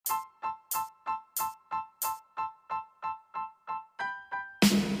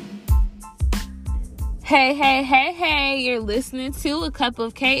Hey, you're listening to A Cup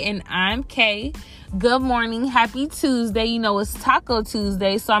of K, and I'm Kay. Good morning, happy Tuesday. You know, it's Taco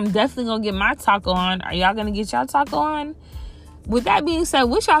Tuesday, so I'm definitely going to get my taco on. Are y'all going to get y'all taco on? With that being said,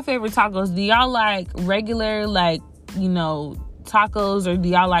 what's y'all favorite tacos? Do y'all like regular, tacos, or do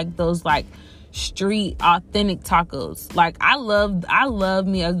y'all like those, street authentic tacos? I love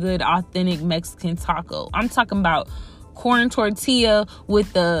me a good authentic Mexican taco. I'm talking about corn tortilla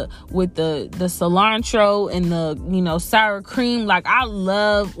with the cilantro and the sour cream. I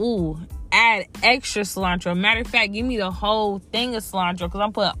love add extra cilantro. Matter of fact, give me the whole thing of cilantro, because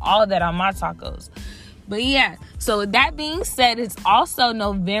I'm putting all of that on my tacos. But yeah, so with that being said, it's also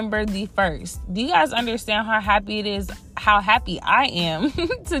November the 1st. Do you guys understand how happy I am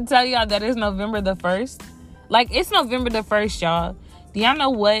to tell y'all that it's November the 1st? It's November the 1st, y'all. Do y'all know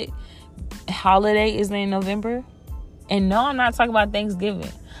what holiday is in November? And no, I'm not talking about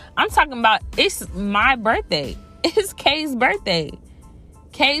Thanksgiving. I'm talking about, it's my birthday. It's Kay's birthday.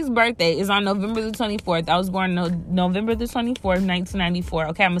 Kay's birthday is on November the 24th. I was born November the 24th, 1994.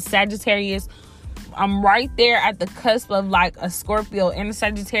 Okay, I'm a Sagittarius. I'm right there at the cusp of a Scorpio and a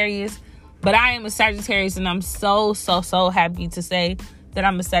Sagittarius. But I am a Sagittarius, and I'm so happy to say that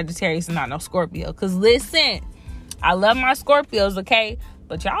I'm a Sagittarius and not no Scorpio. Because listen, I love my Scorpios, okay?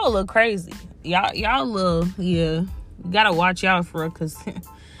 But y'all look crazy. Y'all little, yeah. You gotta watch y'all for real, because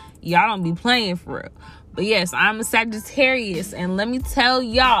y'all don't be playing for real. But yes, I'm a Sagittarius, and let me tell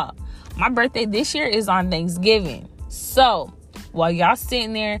y'all, my birthday this year is on Thanksgiving. So while y'all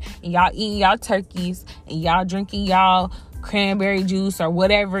sitting there and y'all eating y'all turkeys and y'all drinking y'all cranberry juice or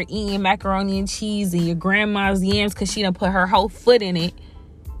whatever, eating macaroni and cheese and your grandma's yams because she done put her whole foot in it,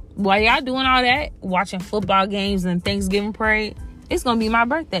 while y'all doing all that, watching football games and Thanksgiving parade, it's gonna be my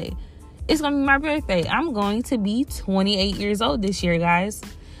birthday. It's going to be my birthday. I'm going to be 28 years old this year, guys.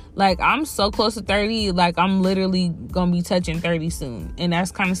 I'm so close to 30. I'm literally going to be touching 30 soon. And that's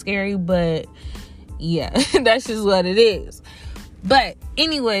kind of scary, but yeah, that's just what it is. But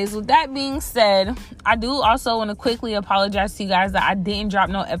anyways, with that being said, I do also want to quickly apologize to you guys that I didn't drop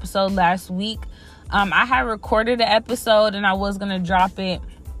no episode last week. I had recorded an episode and I was going to drop it,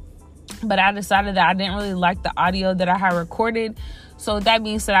 but I decided that I didn't really like the audio that I had recorded. So with that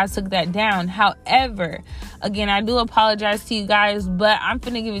being said, I took that down. However, again, I do apologize to you guys, but I'm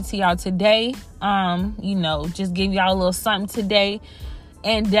finna give it to y'all today. Just give y'all a little something today.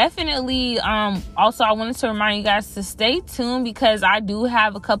 And definitely, also, I wanted to remind you guys to stay tuned, because I do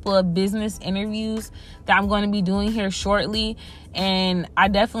have a couple of business interviews that I'm going to be doing here shortly. And I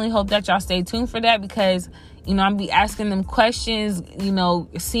definitely hope that y'all stay tuned for that, because I'll be asking them questions,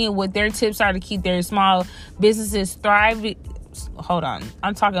 seeing what their tips are to keep their small businesses thriving. Hold on.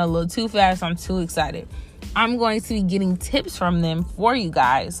 I'm talking a little too fast. I'm too excited. I'm going to be getting tips from them for you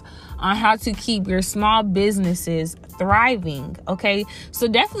guys on how to keep your small businesses thriving. Okay. So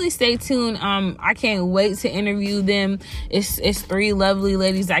definitely stay tuned. I can't wait to interview them. It's three lovely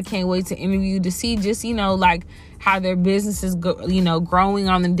ladies I can't wait to interview to see just, how their businesses go, growing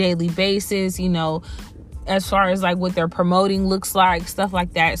on a daily basis, as far as what their promoting looks like, stuff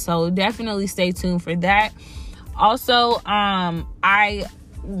like that. So definitely stay tuned for that. Also, I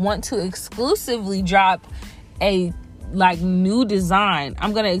want to exclusively drop a new design.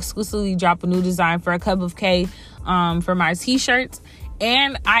 I'm going to exclusively drop a new design for A Cup of K for my t-shirts.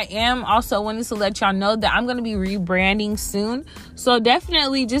 And I am also wanting to let y'all know that I'm going to be rebranding soon. So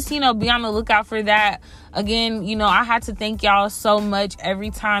definitely just, be on the lookout for that. Again, I had to thank y'all so much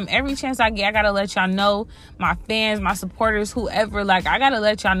every chance I get. I got to let y'all know, my fans, my supporters, whoever, I got to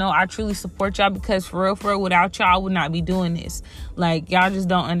let y'all know I truly support y'all, because for real, without y'all, I would not be doing this. Y'all just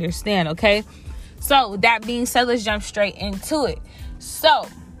don't understand. Okay. So with that being said, let's jump straight into it. So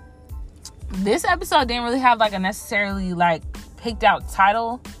this episode didn't really have a necessarily picked out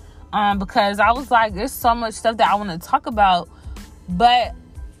title, because I was there's so much stuff that I want to talk about, but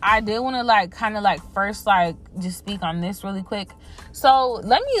I did want to first just speak on this really quick. So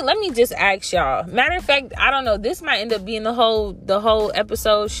let me just ask y'all. Matter of fact, I don't know, this might end up being the whole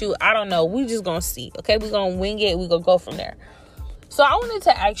episode. Shoot, I don't know. We just gonna see. Okay, we're gonna wing it. We're gonna go from there. So I wanted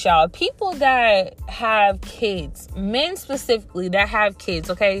to ask y'all, people that have kids, men specifically that have kids,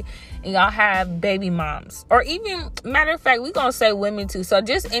 okay, and y'all have baby moms, or even, matter of fact, we're going to say women too. So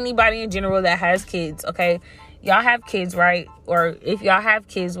just anybody in general that has kids, okay, y'all have kids, right? Or if y'all have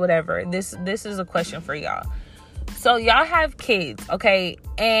kids, whatever, this is a question for y'all. So y'all have kids, okay,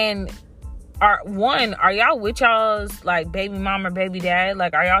 and are y'all with y'all's baby mom or baby dad?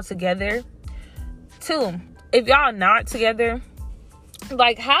 Are y'all together? 2, if y'all not together,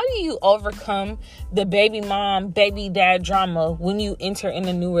 Like, how do you overcome the baby mom, baby dad drama when you enter in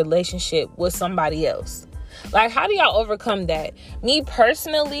a new relationship with somebody else? Like, how do y'all overcome that? Me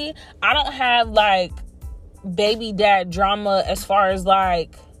personally, I don't have like baby dad drama as far as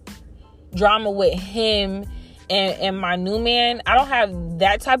like drama with him and my new man. I don't have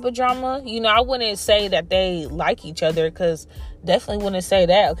that type of drama. You know, I wouldn't say that they like each other, because definitely wouldn't say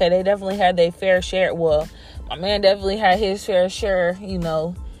that. Okay, they definitely had their fair share. Well, my man definitely had his fair share, you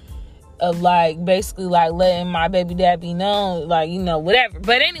know, of like basically like letting my baby dad be known, like, you know, whatever.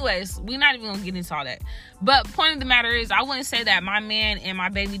 But anyways, we're not even gonna get into all that. But point of the matter is, I wouldn't say that my man and my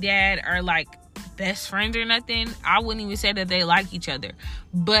baby dad are like best friends or nothing. I wouldn't even say that they like each other,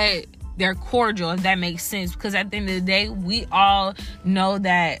 but they're cordial, if that makes sense. Because at the end of the day, we all know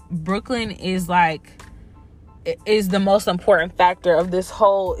that Brooklyn is the most important factor of this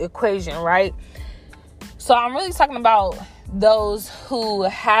whole equation, right? So I'm really talking about those who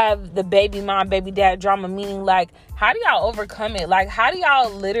have the baby mom, baby dad drama, meaning like, how do y'all overcome it? Like, how do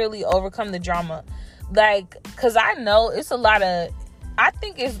y'all literally overcome the drama? Like, because I know it's a lot of,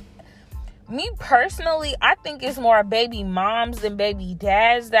 me personally, I think it's more baby moms than baby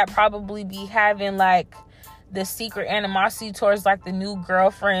dads that probably be having like the secret animosity towards like the new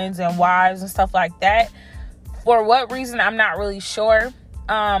girlfriends and wives and stuff like that. For what reason, I'm not really sure.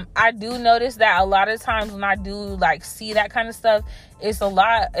 I do notice that a lot of times when I do like see that kind of stuff, it's a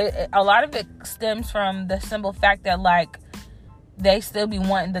lot of it stems from the simple fact that like they still be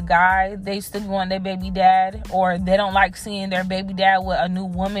wanting the guy, they still be wanting their baby dad, or they don't like seeing their baby dad with a new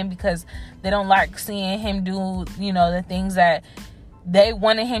woman because they don't like seeing him do, you know, the things that they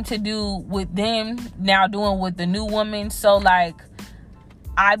wanted him to do with them, now doing with the new woman. So like,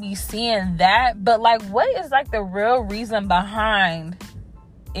 I be seeing that, but like, what is like the real reason behind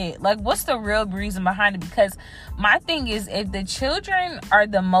it? Like, what's the real reason behind it? Because my thing is, if the children are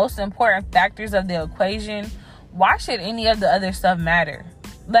the most important factors of the equation, why should any of the other stuff matter?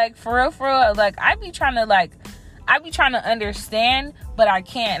 Like, for real, like, I be trying to understand, but I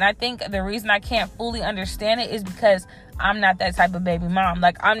can't. And I think the reason I can't fully understand it is because I'm not that type of baby mom.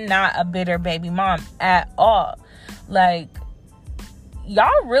 Like, I'm not a bitter baby mom at all. Like,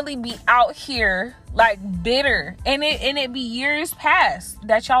 y'all really be out here like bitter, and it be years past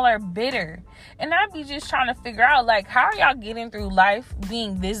that y'all are bitter, and I be just trying to figure out like, how are y'all getting through life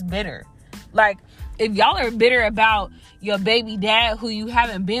being this bitter? Like, if y'all are bitter about your baby dad who you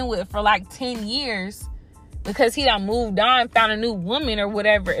haven't been with for like 10 years because he done moved on, found a new woman or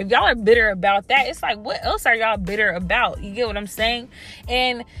whatever, if y'all are bitter about that, it's like, what else are y'all bitter about? You get what I'm saying?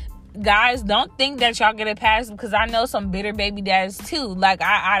 And guys, don't think that y'all get a pass, because I know some bitter baby dads too. Like,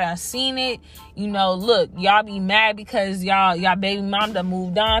 I done seen it. You know, look, y'all be mad because y'all baby mom done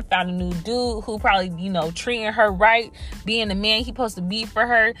moved on, found a new dude who probably, you know, treating her right, being the man he supposed to be for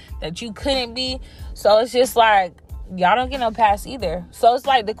her that you couldn't be. So it's just like, y'all don't get no pass either. So it's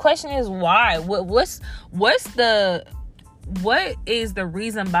like, the question is why? What is the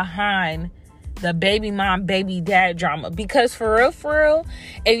reason behind the baby mom, baby dad drama? Because for real,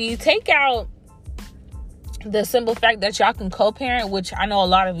 if you take out the simple fact that y'all can co-parent, which I know a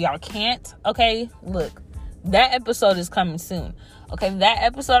lot of y'all can't, okay, look, that episode is coming soon. Okay, that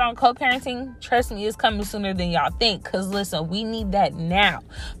episode on co-parenting, trust me, is coming sooner than y'all think. Because listen, we need that now.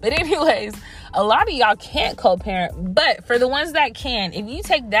 But anyways, a lot of y'all can't co-parent. But for the ones that can, if you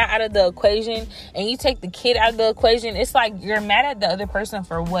take that out of the equation and you take the kid out of the equation, it's like you're mad at the other person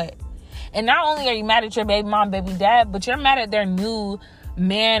for what? And not only are you mad at your baby mom, baby dad, but you're mad at their new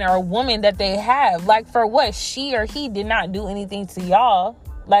man or woman that they have. Like, for what? She or he did not do anything to y'all.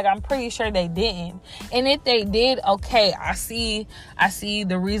 Like, I'm pretty sure they didn't. And if they did, okay, I see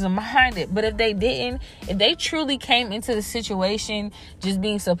the reason behind it. But if they didn't, if they truly came into the situation just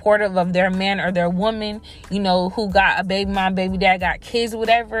being supportive of their man or their woman, you know, who got a baby mom, baby dad, got kids,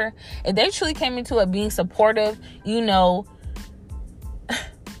 whatever, if they truly came into it being supportive, you know,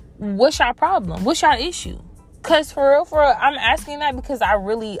 what's y'all problem? What's y'all issue? Because for real, I'm asking that because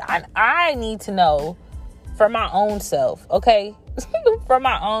I need to know for my own self, okay? For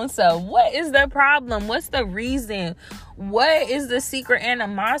my own self. What is the problem? What's the reason? What is the secret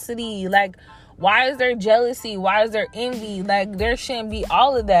animosity? Like, why is there jealousy? Why is there envy? Like, there shouldn't be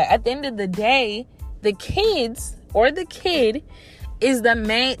all of that. At the end of the day, the kids or the kid is the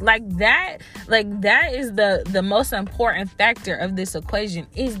main, that is the most important factor of this equation,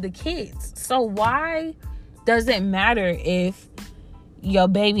 is the kids. So why does it matter if your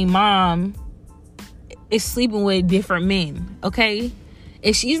baby mom is sleeping with different men? Okay,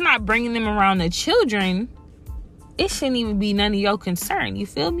 if she's not bringing them around the children, it shouldn't even be none of your concern. You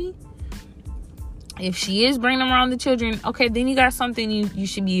feel me? If she is bringing around the children, okay, then you got something you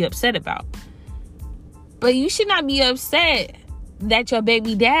should be upset about. But you should not be upset that your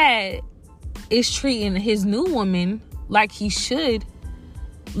baby dad is treating his new woman like he should.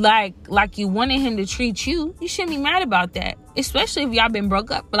 Like you wanted him to treat you. You shouldn't be mad about that. Especially if y'all been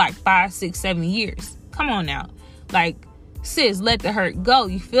broke up for like 5, 6, 7 years. Come on now. Like, sis, let the hurt go.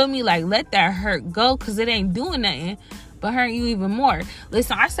 You feel me? Like, let that hurt go, because it ain't doing nothing but hurt you even more.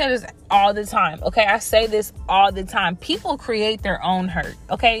 Listen, I say this all the time, okay? I say this all the time. People create their own hurt,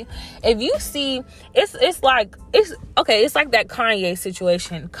 okay? If you see, it's like that Kanye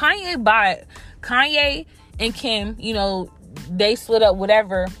situation. Kanye and Kim, you know, they split up,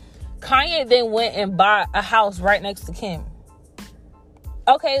 whatever. Kanye then went and bought a house right next to Kim.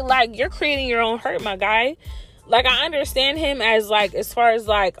 Okay, like, you're creating your own hurt, my guy. Like, I understand him as far as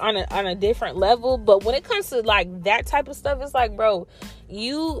on a different level, but when it comes to like that type of stuff, it's like, bro,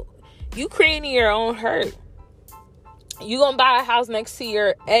 you creating your own hurt. You gonna buy a house next to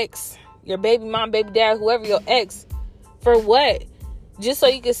your ex, your baby mom, baby dad, whoever, your ex, for what? Just so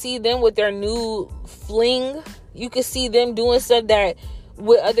you can see them with their new fling. You can see them doing stuff that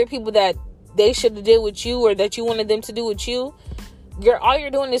with other people that they should have did with you, or that you wanted them to do with you. All you're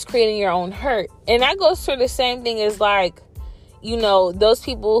doing is creating your own hurt. And that goes for the same thing as, like, you know, those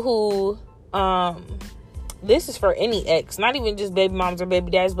people who, this is for any ex, not even just baby moms or baby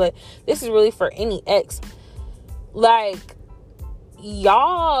dads, but this is really for any ex. Like,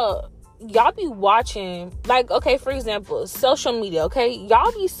 y'all be watching, like, okay, for example, social media, okay?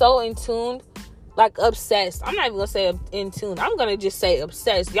 Y'all be so in tune, like, obsessed. I'm not even gonna say in tune. I'm gonna just say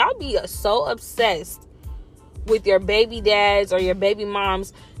obsessed. Y'all be so obsessed with your baby dad's or your baby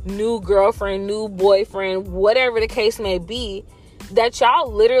mom's new girlfriend, new boyfriend, whatever the case may be, that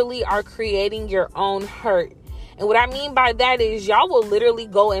y'all literally are creating your own hurt. And what I mean by that is, y'all will literally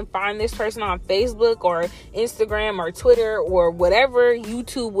go and find this person on Facebook or Instagram or Twitter or whatever,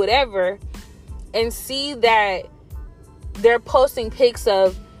 YouTube, whatever, and see that they're posting pics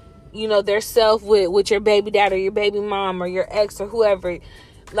of, you know, their self with your baby dad or your baby mom or your ex or whoever.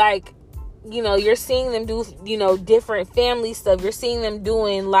 Like, you know, you're seeing them do, you know, different family stuff. You're seeing them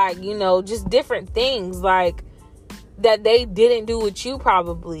doing, like, you know, just different things, like, that they didn't do with you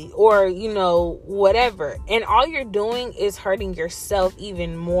probably, or, you know, whatever. And all you're doing is hurting yourself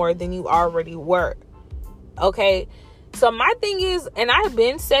even more than you already were. Okay? So my thing is, and I've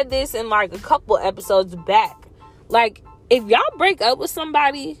been said this in like a couple episodes back, like, if y'all break up with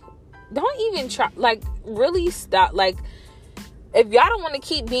somebody, don't even try, like, really stop. Like, if y'all don't want to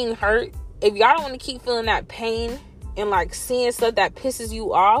keep being hurt, if y'all don't want to keep feeling that pain and, like, seeing stuff that pisses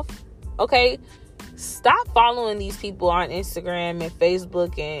you off, okay, stop following these people on Instagram and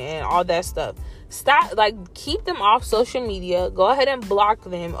Facebook and all that stuff. Stop, like, keep them off social media. Go ahead and block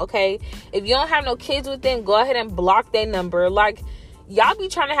them, okay? If you don't have no kids with them, go ahead and block their number. Like, y'all be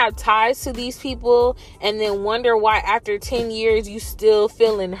trying to have ties to these people and then wonder why after 10 years you still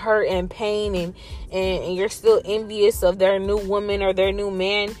feeling hurt and pain and you're still envious of their new woman or their new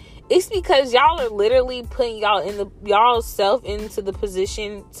man. It's because y'all are literally putting y'all self into the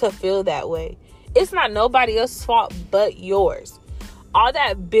position to feel that way. It's not nobody else's fault but yours. All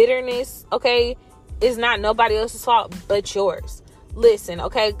that bitterness, okay, is not nobody else's fault but yours. Listen,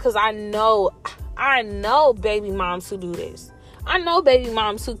 okay, because I know baby moms who do this. I know baby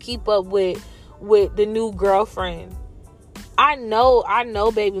moms who keep up with the new girlfriend. I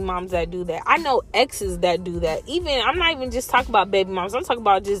know baby moms that do that. I know exes that do that. Even, I'm not even just talking about baby moms. I'm talking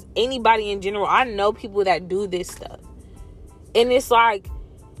about just anybody in general. I know people that do this stuff. And it's like,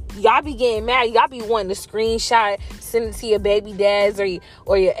 y'all be getting mad. Y'all be wanting to screenshot, send it to your baby dads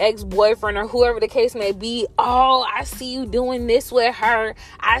or your ex-boyfriend or whoever the case may be. Oh, I see you doing this with her.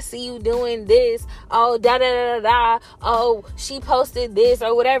 I see you doing this. Oh, da-da-da-da-da. Oh, she posted this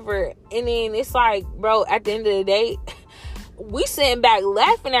or whatever. And then it's like, bro, at the end of the day, we sitting back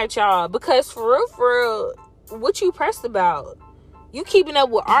laughing at y'all because for real, what you pressed about? You keeping up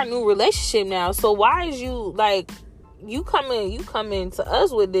with our new relationship now. So why is you, like, you coming to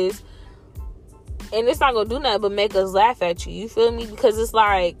us with this, and it's not gonna do nothing but make us laugh at you. You feel me? Because it's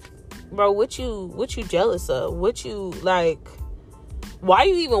like, bro, what you jealous of? What you, like, why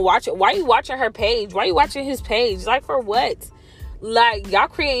you even watching? Why you watching her page? Why you watching his page? Like, for what? Like, y'all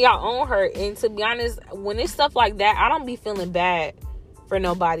creating y'all own hurt. And to be honest, when it's stuff like that, I don't be feeling bad for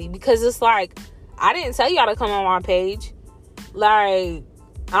nobody, because it's like, I didn't tell y'all to come on my page. Like,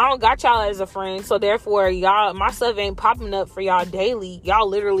 I don't got y'all as a friend, so therefore, y'all, my stuff ain't popping up for y'all daily. Y'all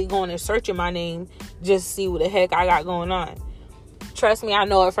literally going and searching my name just to see what the heck I got going on. Trust me, I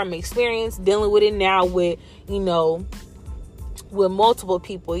know it from experience, dealing with it now with, you know, with multiple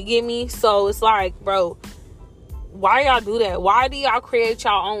people. You get me? So it's like, bro, why y'all do that? Why do y'all create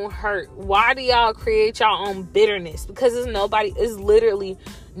y'all own hurt? Why do y'all create y'all own bitterness? Because it's literally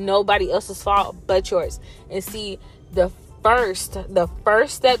nobody else's fault but yours. And see, the first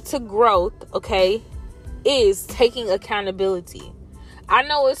step to growth, okay, is taking accountability. I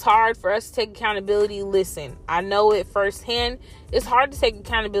know it's hard for us to take accountability. Listen, I know it firsthand. It's hard to take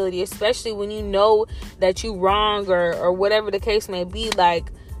accountability, especially when you know that you wrong or whatever the case may be. Like,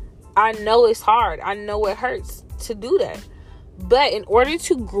 I know it's hard. I know it hurts to do that. But in order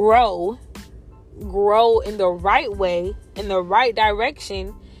to grow in the right way, in the right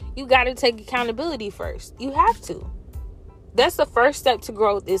direction, you got to take accountability first. You have to. That's the first step to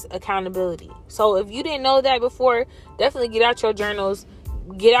growth, is accountability. So if you didn't know that before, definitely get out your journals,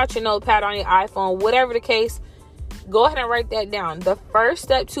 get out your notepad on your iPhone, whatever the case. Go ahead and write that down. The first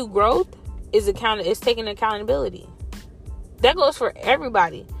step to growth is taking accountability. That goes for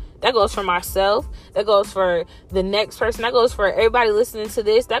everybody. That goes for myself. That goes for the next person. That goes for everybody listening to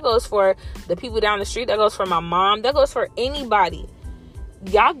this. That goes for the people down the street. That goes for my mom. That goes for anybody.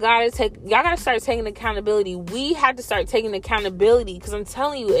 Y'all gotta start taking accountability. We have to start taking accountability, because I'm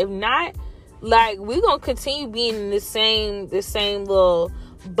telling you, if not, like, we're gonna continue being in the same little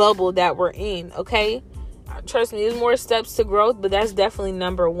bubble that we're in. Okay, trust me, there's more steps to growth, but that's definitely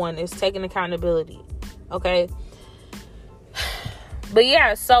number one, is taking accountability. Okay. But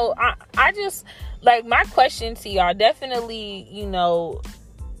yeah, so I just, like, my question to y'all, definitely,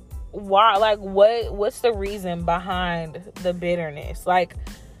 why, like, what's the reason behind the bitterness? Like,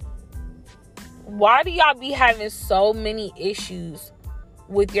 why do y'all be having so many issues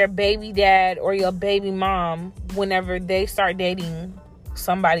with your baby dad or your baby mom whenever they start dating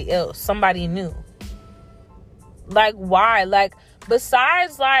somebody else, somebody new? Like, why? Like,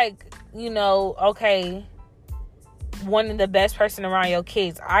 besides, like, okay, wanting the best person around your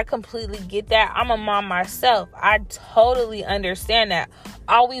kids, I completely get that. I'm a mom myself. I totally understand that.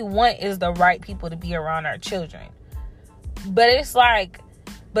 All we want is the right people to be around our children. But it's like,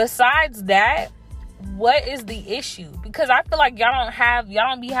 besides that, what is the issue? Because I feel like y'all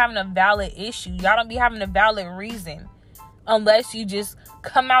don't be having a valid issue. Y'all don't be having a valid reason, unless you just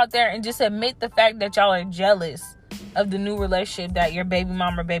come out there and just admit the fact that y'all are jealous of the new relationship that your baby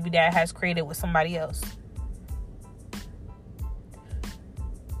mom or baby dad has created with somebody else.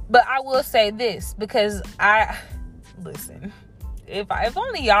 But I will say this, because listen, if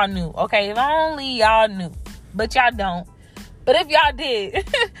only y'all knew, okay? If only y'all knew. But y'all don't. But if y'all did,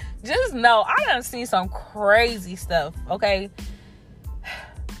 just know I done seen some crazy stuff, okay?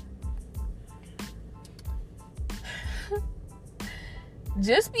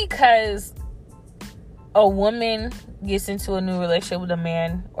 Just because a woman gets into a new relationship with a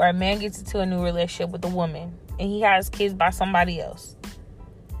man, or a man gets into a new relationship with a woman, and he has kids by somebody else,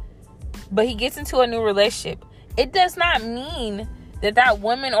 but he gets into a new relationship, it does not mean that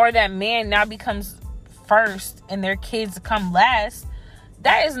woman or that man now becomes first and their kids come last.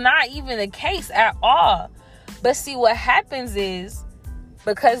 That is not even the case at all. But see, what happens is,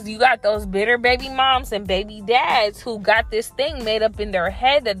 because you got those bitter baby moms and baby dads who got this thing made up in their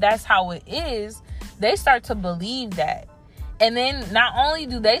head that that's how it is, they start to believe that. And then not only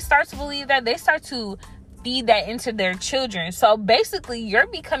do they start to believe that, they start to feed that into their children. So basically, you're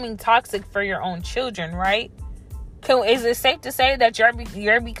becoming toxic for your own children, right? Is it safe to say that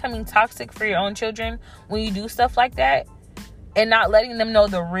you're becoming toxic for your own children when you do stuff like that and not letting them know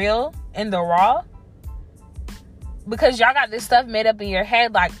the real and the raw? Because y'all got this stuff made up in your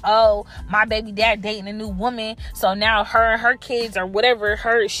head, like, oh, my baby dad dating a new woman, so now her and her kids, or whatever,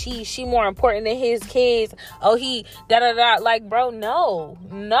 she more important than his kids. Oh, he da-da-da. Like, bro, no,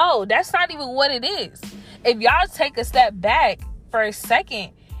 that's not even what it is. If y'all take a step back for a second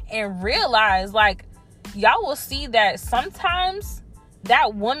and realize, like, y'all will see that sometimes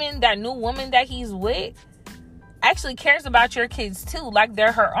that new woman that he's with actually cares about your kids too, like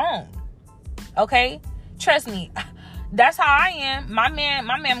they're her own. Okay? Trust me. That's how I am. My man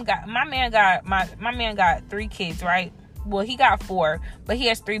got 3 kids, right? Well, he got 4, but he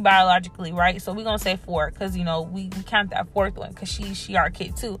has 3 biologically, right? So we're gonna say 4, because we count that 4th one, because she our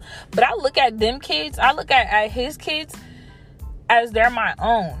kid too. But I look at them kids, I look at his kids as they're my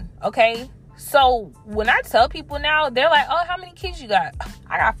own. Okay? So when I tell people now, they're like, oh, how many kids you got?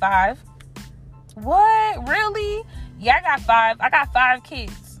 I got 5. What? Really? Yeah, I got 5. I got 5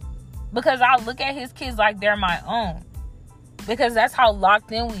 kids. Because I look at his kids like they're my own. Because that's how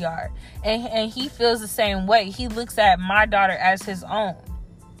locked in we are. And he feels the same way. He looks at my daughter as his own.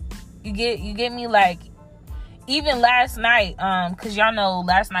 You get me? Like, even last night, because y'all know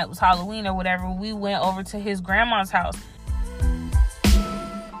last night was Halloween or whatever, we went over to his grandma's house.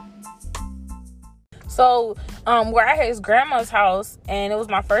 So, we're at his grandma's house, and it was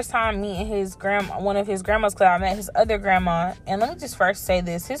my first time meeting one of his grandmas, because I met his other grandma. And let me just first say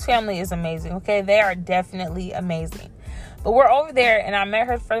this: his family is amazing. Okay, they are definitely amazing. But we're over there, and I met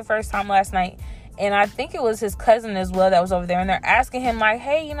her for the first time last night, and I think it was his cousin as well that was over there, and they're asking him like,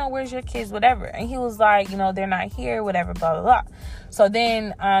 "Hey, where's your kids, whatever?" And he was like, they're not here, whatever, blah blah blah. So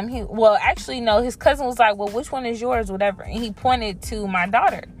then, his cousin was like, "Well, which one is yours, whatever?" And he pointed to my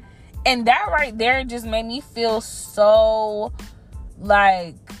daughter. And that right there just made me feel so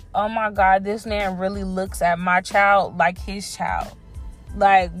like, oh my God, this man really looks at my child like his child.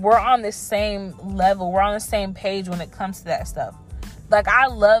 Like, we're on the same level. We're on the same page when it comes to that stuff. Like, I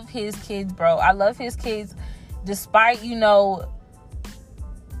love his kids, bro. I love his kids despite,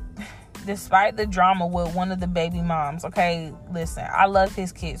 despite the drama with one of the baby moms. Okay, listen, I love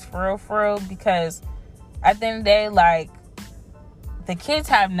his kids for real, because at the end of the day, like, the kids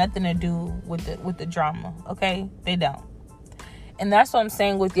have nothing to do with the drama, okay? They don't. And that's what I'm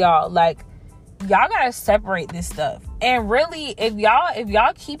saying with y'all. Like, y'all gotta separate this stuff. And really, if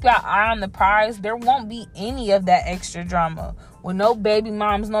y'all keep your eye on the prize, there won't be any of that extra drama with no baby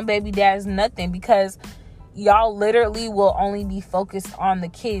moms, no baby dads, nothing, because y'all literally will only be focused on the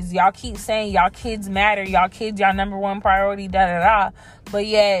kids. Y'all keep saying y'all kids matter, y'all kids y'all number one priority, da da da. But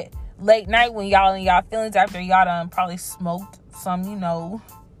yet, late night when y'all in y'all feelings after y'all done probably smoked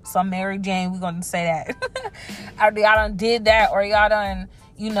some Mary Jane, we're gonna say that. After y'all done did that, or y'all done,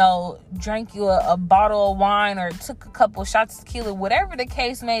 drank you a bottle of wine, or took a couple shots of tequila, whatever the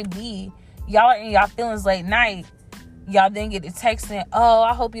case may be, y'all are in y'all feelings late night. Y'all then get the text saying, "Oh,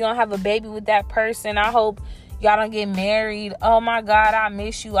 I hope you don't have a baby with that person. I hope y'all don't get married. Oh my God, I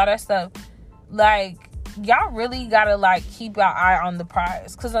miss you," all that stuff. Like, y'all really gotta keep your eye on the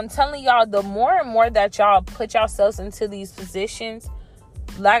prize, because I'm telling y'all, the more and more that y'all put yourselves into these positions,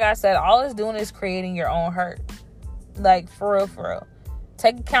 like I said, all it's doing is creating your own hurt. Like, for real.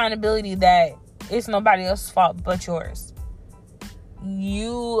 Take accountability that it's nobody else's fault but yours.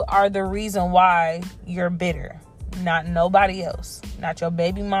 You are the reason why you're bitter, not nobody else. Not your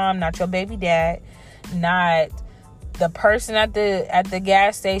baby mom, not your baby dad, not the person at the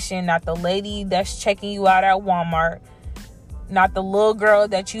gas station, not the lady that's checking you out at Walmart, not the little girl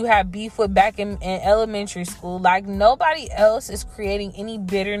that you had beef with back in elementary school. Like, nobody else is creating any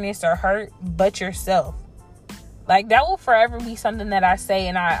bitterness or hurt but yourself. Like, that will forever be something that I say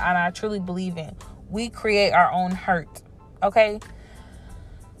and I truly believe in. We create our own hurt. Okay?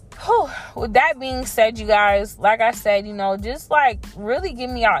 Whew. With that being said, you guys, like I said, just really give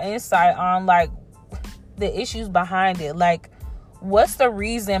me your insight on the issues behind it. Like, what's the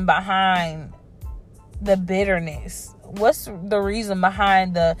reason behind the bitterness? What's the reason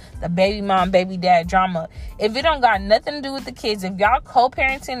behind the baby mom, baby dad drama? If it don't got nothing to do with the kids, if y'all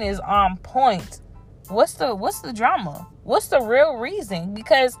co-parenting is on point, what's the drama? What's the real reason?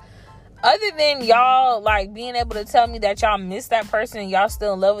 Because other than y'all being able to tell me that y'all miss that person and y'all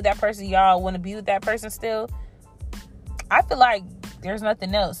still in love with that person, y'all want to be with that person still, I feel like there's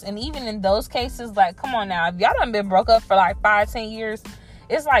nothing else. And even in those cases, come on now, if y'all done been broke up for 5-10 years,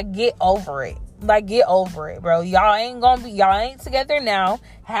 it's get over it. Get over it, bro. Y'all ain't together now,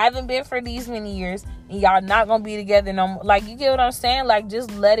 haven't been for these many years, and y'all not gonna be together no more. You get what I'm saying?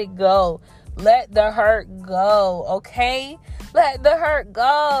 Just let it go. Let the hurt go, okay? Let the hurt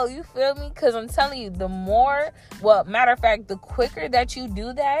go. You feel me? Because I'm telling you, matter of fact, the quicker that you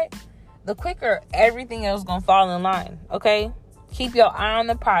do that, the quicker everything else gonna fall in line, okay? Keep your eye on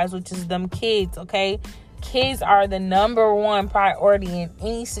the prize, which is them kids, okay? Kids are the number one priority in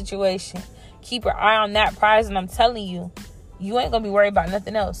any situation. Keep your eye on that prize, and I'm telling you, you ain't gonna be worried about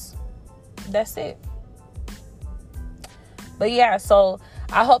nothing else. That's it. But yeah, so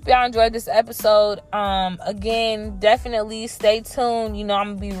I hope y'all enjoyed this episode. Again, definitely stay tuned. I'm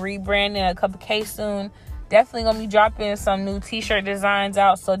gonna be rebranding a Cup of K soon. Definitely gonna be dropping some new t-shirt designs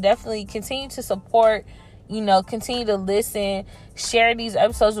out. So definitely continue to support, continue to listen, share these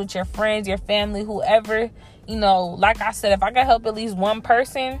episodes with your friends, your family, whoever. Like I said, if I can help at least one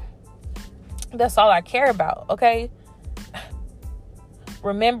person, that's all I care about, okay?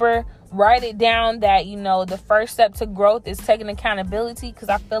 Remember, write it down that, the first step to growth is taking accountability, because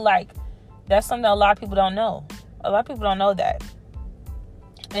I feel like that's something a lot of people don't know. A lot of people don't know that.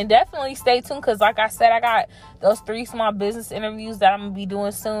 And definitely stay tuned, because like I said, I got those 3 small business interviews that I'm going to be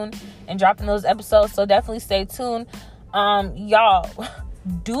doing soon and dropping those episodes. So definitely stay tuned. Y'all,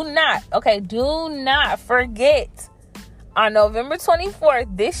 do not forget, on November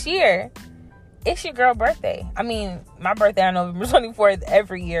 24th this year, it's your girl birthday. I mean, my birthday on November 24th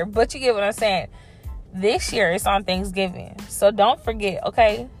every year, but you get what I'm saying. This year, it's on Thanksgiving. So don't forget,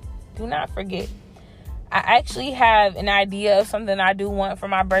 okay? Do not forget. I actually have an idea of something I do want for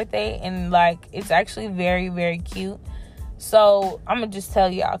my birthday, and like it's actually very, very cute. So I'm gonna just tell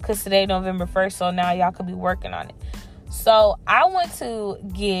y'all, because today November 1st, so now y'all could be working on it. So I want to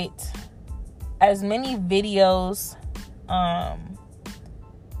get as many videos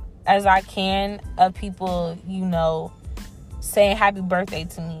as I can of people, you know, saying happy birthday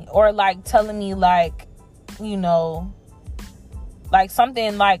to me, or like telling me, like, you know, like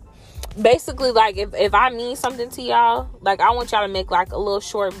something, like basically, like if I mean something to y'all, like I want y'all to make like a little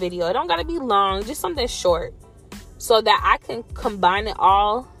short video. It don't gotta be long, just something short, so that I can combine it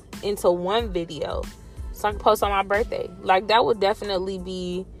all into one video, so I can post on my birthday. Like that would definitely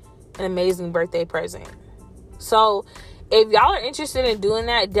be an amazing birthday present. So if y'all are interested in doing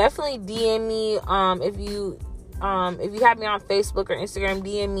that, definitely DM me. If you have me on Facebook or Instagram,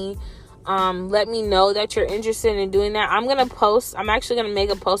 DM me. Let me know that you're interested in doing that. I'm actually gonna make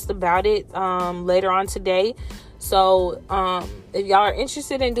a post about it later on today. So if y'all are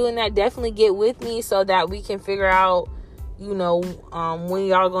interested in doing that, definitely get with me so that we can figure out, you know, when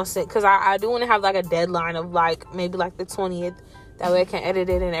y'all gonna send, because I do want to have like a deadline of like maybe like the 20th. That way I can edit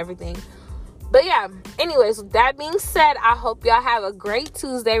it and everything. But yeah, anyways, with that being said, I hope y'all have a great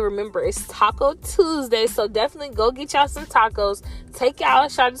Tuesday. Remember, it's Taco Tuesday, so definitely go get y'all some tacos. Take y'all a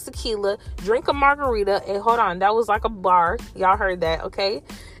shot of tequila. Drink a margarita. And hold on, that was like a bar. Y'all heard that, okay?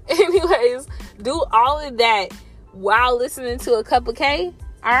 Anyways, do all of that while listening to a cup of K.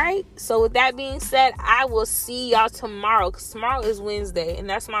 All right? So with that being said, I will see y'all tomorrow, because tomorrow is Wednesday, and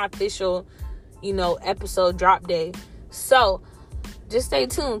that's my official, you know, episode drop day. So just stay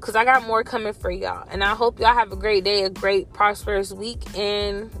tuned, because I got more coming for y'all. And I hope y'all have a great day, a great, prosperous week.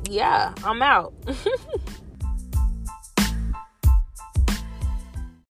 And yeah, I'm out.